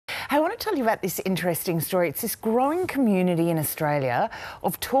I want to tell you about this interesting story. It's this growing community in Australia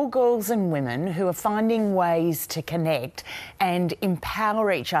of tall girls and women who are finding ways to connect and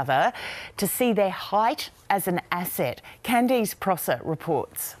empower each other to see their height as an asset. Candice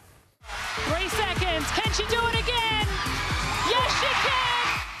reports. 3 seconds. Can she do it again? Yes, she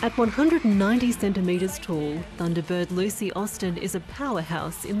can! At 190 centimetres tall, Thunderbird Lucy Austin is a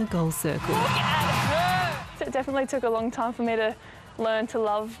powerhouse in the goal circle. Look at her! It definitely took a long time for me to learn to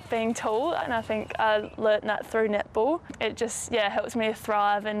love being tall, and I think I learnt that through netball. It just helps me to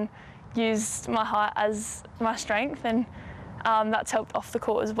thrive and use my height as my strength, and that's helped off the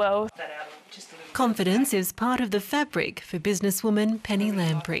court as well. Confidence is part of the fabric for businesswoman Penny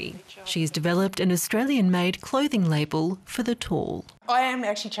Lamprey. She's developed an Australian-made clothing label for the tall. I am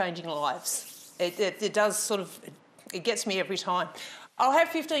actually changing lives. It does it gets me every time. I'll have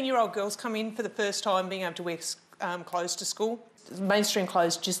 15-year-old girls come in for the first time being able to wear clothes to school. Mainstream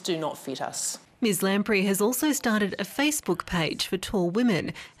clothes just do not fit us. Ms Lamprey has also started a Facebook page for tall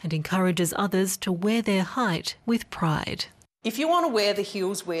women and encourages others to wear their height with pride. If you want to wear the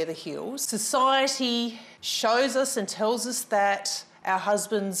heels, wear the heels. Society shows us and tells us that our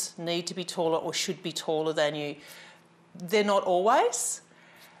husbands need to be taller or should be taller than you. They're not always.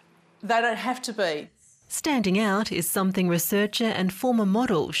 They don't have to be. Standing out is something researcher and former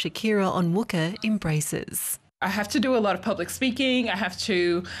model Shakira Onwuka embraces. I have to do a lot of public speaking. I have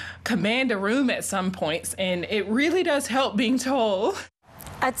to command a room at some points, and it really does help being tall.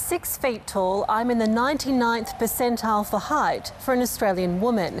 At 6 feet tall, I'm in the 99th percentile for height for an Australian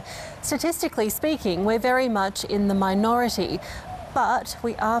woman. Statistically speaking, we're very much in the minority, but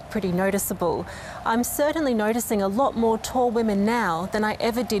we are pretty noticeable. I'm certainly noticing a lot more tall women now than I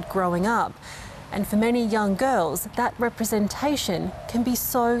ever did growing up. And for many young girls, that representation can be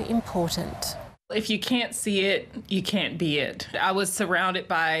so important. If you can't see it, you can't be it. I was surrounded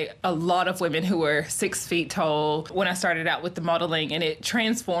by a lot of women who were 6 feet tall when I started out with the modelling, and it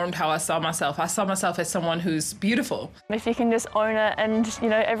transformed how I saw myself. I saw myself as someone who's beautiful. If you can just own it, and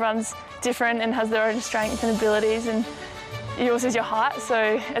everyone's different and has their own strengths and abilities, and yours is your height,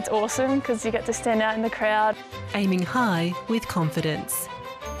 so it's awesome because you get to stand out in the crowd. Aiming high with confidence.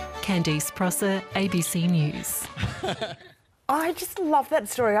 Candice Prosser, ABC News. I just love that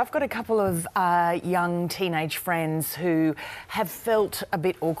story. I've got a couple of young teenage friends who have felt a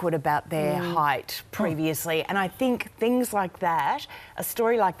bit awkward about their height previously, and I think things like that, a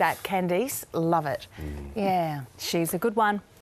story like that, Candice, love it. Yeah. She's a good one.